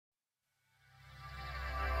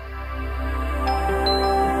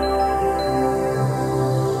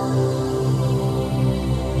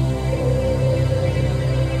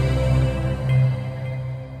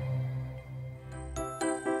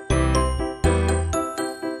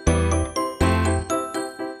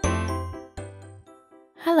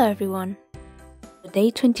Hello everyone! Day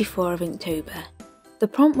 24 of Inktober. The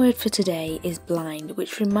prompt word for today is blind,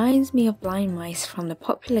 which reminds me of blind mice from the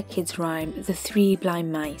popular kids rhyme The Three Blind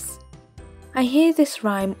Mice. I hear this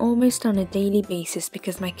rhyme almost on a daily basis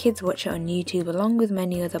because my kids watch it on YouTube along with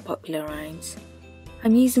many other popular rhymes.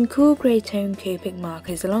 I'm using cool grey tone Copic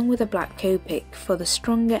markers along with a black Copic for the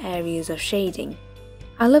stronger areas of shading.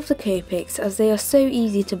 I love the Copics as they are so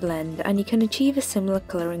easy to blend and you can achieve a similar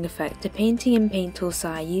colouring effect to painting in Paint Tool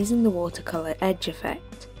SAI using the watercolour edge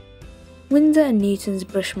effect. Winsor and Newton's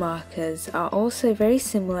brush markers are also very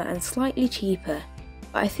similar and slightly cheaper,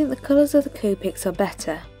 but I think the colours of the Copics are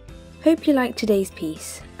better. Hope you liked today's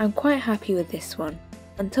piece. I'm quite happy with this one.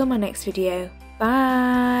 Until my next video,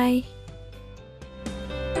 bye!